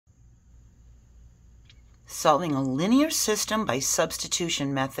Solving a linear system by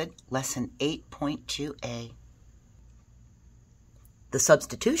substitution method, lesson 8.2a. The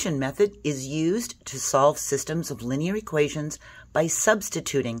substitution method is used to solve systems of linear equations by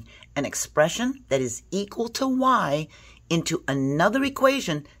substituting an expression that is equal to y into another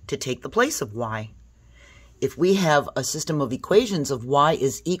equation to take the place of y. If we have a system of equations of y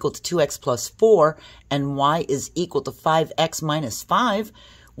is equal to 2x plus 4 and y is equal to 5x minus 5,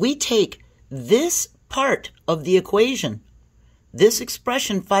 we take this part of the equation, this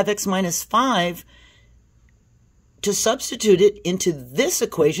expression 5x minus 5, to substitute it into this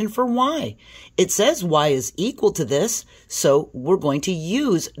equation for y. It says y is equal to this, so we're going to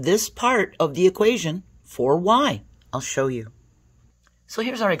use this part of the equation for y. I'll show you. So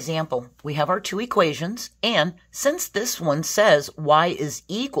here's our example. We have our two equations, and since this one says y is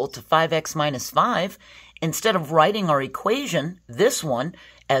equal to 5x minus 5, instead of writing our equation, this one,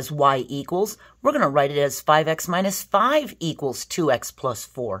 as y equals, we're going to write it as 5x minus 5 equals 2x plus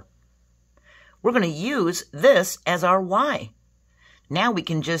 4. We're going to use this as our y. Now we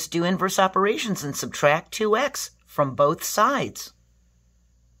can just do inverse operations and subtract 2x from both sides.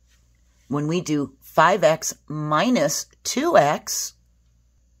 When we do 5x minus 2x,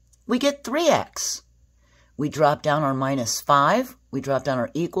 we get 3x. We drop down our minus 5. We drop down our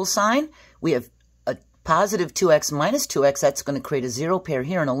equal sign. We have a positive 2x minus 2x. That's going to create a 0 pair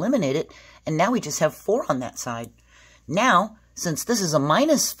here and eliminate it. And now we just have 4 on that side. Now, since this is a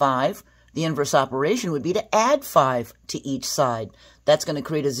minus 5, the inverse operation would be to add 5 to each side. That's going to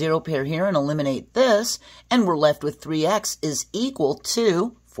create a 0 pair here and eliminate this. And we're left with 3x is equal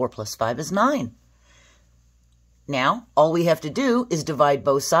to 4 plus 5 is 9. Now, all we have to do is divide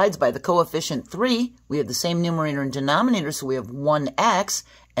both sides by the coefficient 3. We have the same numerator and denominator, so we have 1x,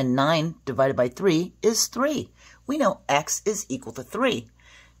 and 9 divided by 3 is 3. We know x is equal to 3.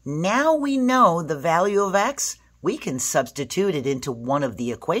 Now we know the value of x. We can substitute it into one of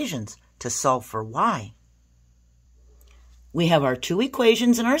the equations to solve for y. We have our two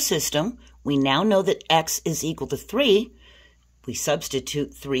equations in our system. We now know that x is equal to 3. We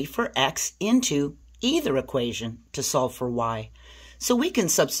substitute 3 for x into either equation to solve for y. So we can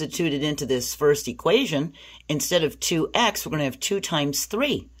substitute it into this first equation. Instead of 2x, we're going to have 2 times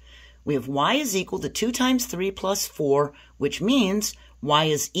 3. We have y is equal to 2 times 3 plus 4, which means y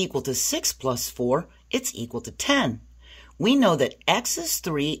is equal to 6 plus 4. It's equal to 10. We know that x is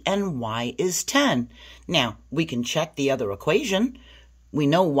 3 and y is 10. Now, we can check the other equation. We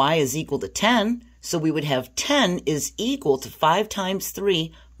know y is equal to 10, so we would have 10 is equal to 5 times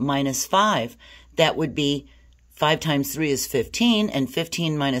 3 minus 5. That would be 5 times 3 is 15, and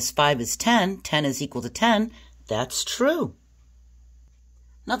 15 minus 5 is 10. 10 is equal to 10. That's true.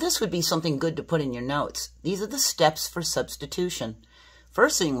 Now this would be something good to put in your notes. These are the steps for substitution.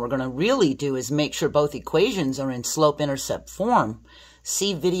 First thing we're going to really do is make sure both equations are in slope-intercept form.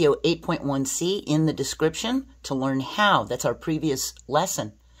 See video 8.1c in the description to learn how. That's our previous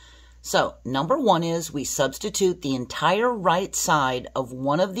lesson. So, number 1 is we substitute the entire right side of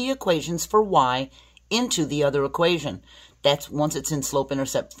one of the equations for y into the other equation. That's once it's in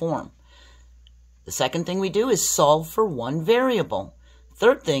slope-intercept form. The second thing we do is solve for one variable.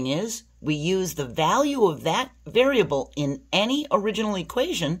 Third thing is we use the value of that variable in any original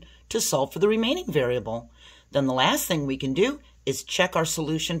equation to solve for the remaining variable. Then the last thing we can do is check our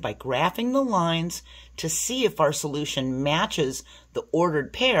solution by graphing the lines to see if our solution matches the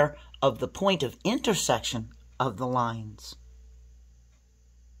ordered pair of the point of intersection of the lines.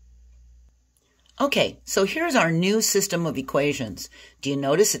 Okay, so here's our new system of equations. Do you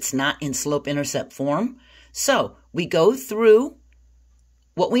notice it's not in slope-intercept form? So we go through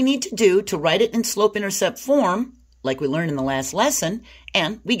what we need to do to write it in slope-intercept form, like we learned in the last lesson,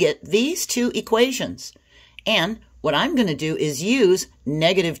 and we get these two equations. And what I'm going to do is use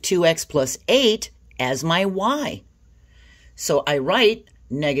negative 2x plus 8 as my y. So I write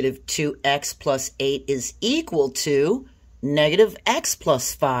negative 2x plus 8 is equal to negative x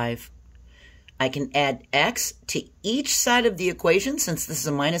plus 5. I can add x to each side of the equation. Since this is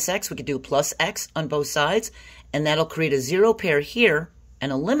a minus x, we could do plus x on both sides, and that'll create a 0 pair here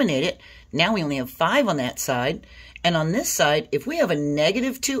and eliminate it. Now we only have 5 on that side. And on this side, if we have a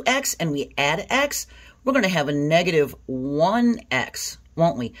negative 2x and we add x, we're going to have a negative 1x,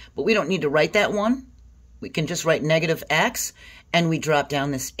 won't we? But we don't need to write that 1. We can just write negative x, and we drop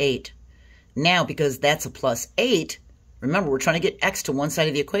down this 8. Now, because that's a plus 8, remember, we're trying to get x to one side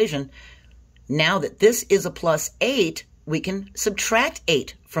of the equation. Now that this is a plus 8, we can subtract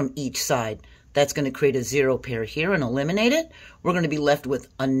 8 from each side. That's going to create a 0 pair here and eliminate it. We're going to be left with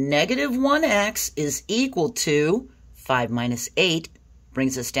a negative 1x is equal to 5 minus 8,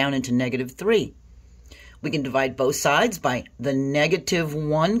 brings us down into negative 3. We can divide both sides by the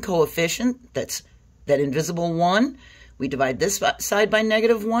 -1 coefficient, that's that invisible 1. We divide this side by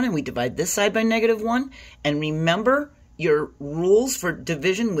 -1, and we divide this side by -1. And remember your rules for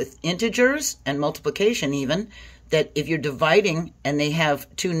division with integers and multiplication even, that if you're dividing and they have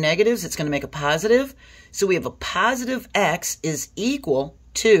two negatives, it's going to make a positive. So we have a positive x is equal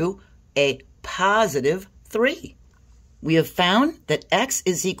to a positive 3. We have found that x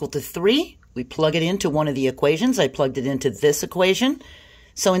is equal to 3. We plug it into one of the equations. I plugged it into this equation.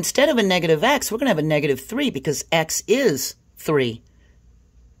 So instead of a negative x, we're going to have a -3 because x is 3.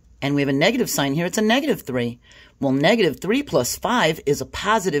 And we have a negative sign here. It's a -3. Well, -3 plus 5 is a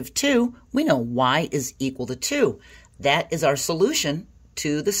positive 2. We know y is equal to 2. That is our solution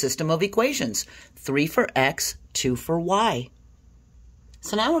to the system of equations. 3 for x, 2 for y.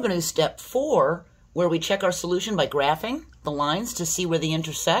 So now we're going to do step 4, where we check our solution by graphing the lines to see where they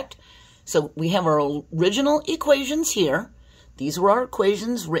intersect. So we have our original equations here. These were our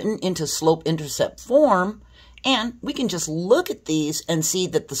equations written into slope-intercept form. And we can just look at these and see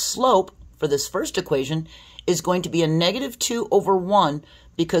that the slope for this first equation is going to be a -2 over 1,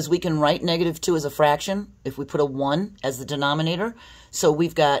 because we can write -2 as a fraction if we put a 1 as the denominator. So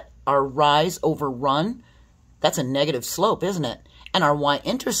we've got our rise over run. That's a negative slope, isn't it? And our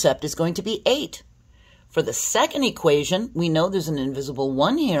y-intercept is going to be 8. For the second equation, we know there's an invisible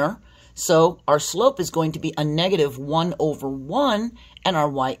 1 here. So our slope is going to be a -1 over 1, and our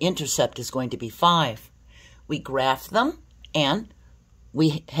y-intercept is going to be 5. We graph them, and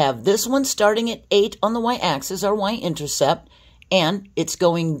we have this one starting at 8 on the y-axis, our y-intercept, and it's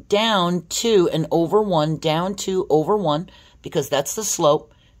going down 2 and over 1, down 2 over 1, because that's the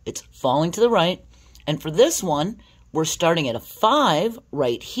slope. It's falling to the right. And for this one, we're starting at a 5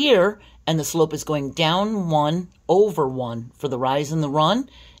 right here, and the slope is going down 1 over 1 for the rise and the run.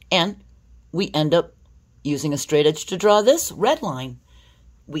 And we end up using a straight edge to draw this red line.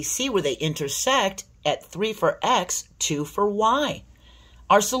 We see where they intersect at 3 for x, 2 for y.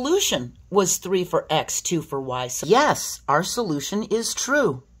 Our solution was 3 for x, 2 for y. So yes, our solution is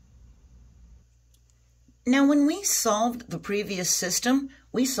true. Now, when we solved the previous system,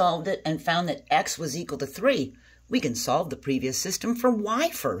 we solved it and found that x was equal to 3. We can solve the previous system for y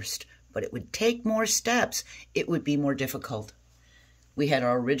first, but it would take more steps. It would be more difficult. We had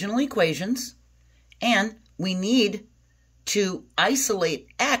our original equations, and we need to isolate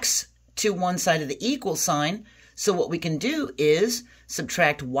x to one side of the equal sign. So what we can do is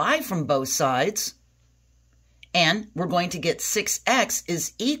subtract y from both sides, and we're going to get 6x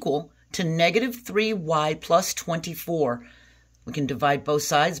is equal to -3y plus 24. We can divide both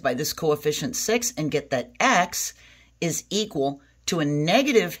sides by this coefficient 6 and get that x is equal to a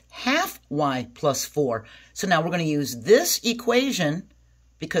 -½ y plus 4. So now we're going to use this equation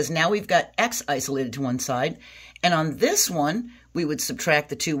because now we've got x isolated to one side. And on this one, we would subtract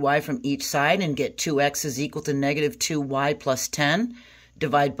the 2y from each side and get 2x is equal to -2y plus 10.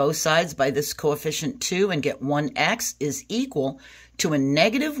 Divide both sides by this coefficient 2 and get 1x is equal to a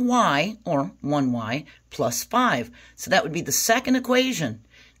 -y, or 1y, plus 5. So that would be the second equation.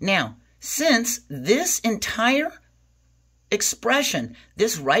 Now, since this entire expression,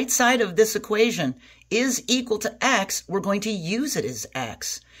 this right side of this equation, is equal to x, we're going to use it as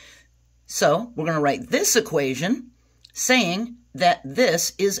x. So we're going to write this equation saying that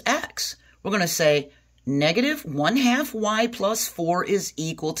this is x. We're going to say -1/2 y plus 4 is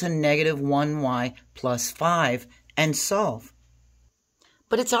equal to -1y plus 5, and solve.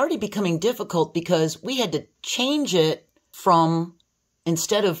 But it's already becoming difficult because we had to change it from,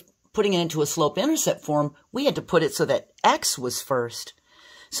 instead of putting it into a slope-intercept form, we had to put it so that x was first.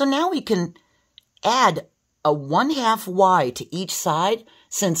 So now we can add a 1/2 y to each side.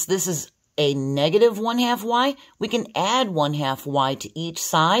 Since this is a -1/2 y, we can add 1/2 y to each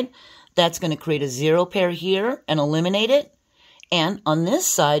side. That's going to create a 0 pair here and eliminate it. And on this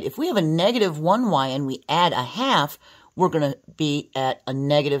side, if we have a -1 y and we add a half, we're going to be at a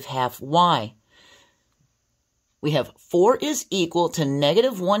 -½ y. We have 4 is equal to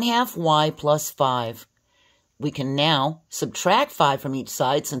 -1/2 y plus 5. We can now subtract 5 from each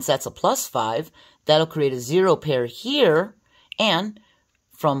side since that's a plus 5. That'll create a 0 pair here. And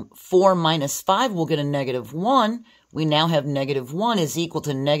from 4 minus 5, we'll get a -1. We now have -1 is equal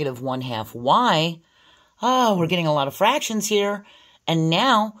to -1/2 y. Oh, we're getting a lot of fractions here. And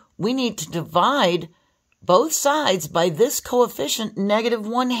now we need to divide both sides by this coefficient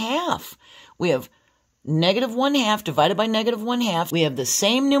 -1/2. We have -1/2 divided by -1/2. We have the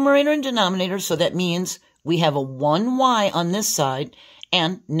same numerator and denominator, so that means we have a 1y on this side,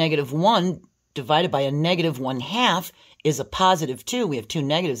 and -1 divided by a -1/2 is a +2. We have two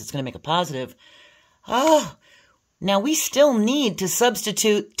negatives. It's going to make a positive. Oh, now we still need to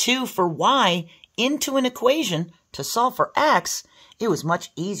substitute 2 for y into an equation to solve for x. It was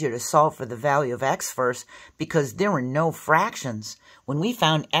much easier to solve for the value of x first because there were no fractions. When we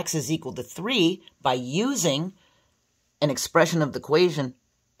found x is equal to 3 by using an expression of the equation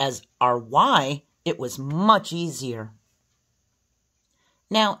as our y, it was much easier.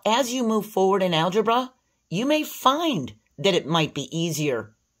 Now, as you move forward in algebra, you may find that it might be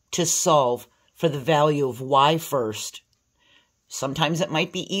easier to solve for the value of y first. Sometimes it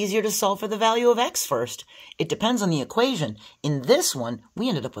might be easier to solve for the value of x first. It depends on the equation. In this one, we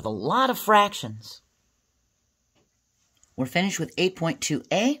ended up with a lot of fractions. We're finished with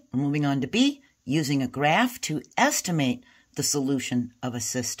 8.2a. We're moving on to b, using a graph to estimate the solution of a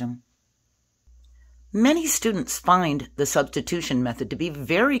system. Many students find the substitution method to be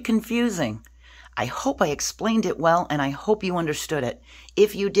very confusing. I hope I explained it well, and I hope you understood it.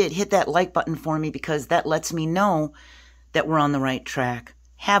 If you did, hit that like button for me because that lets me know that we're on the right track.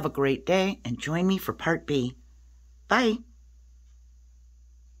 Have a great day and join me for part B. Bye.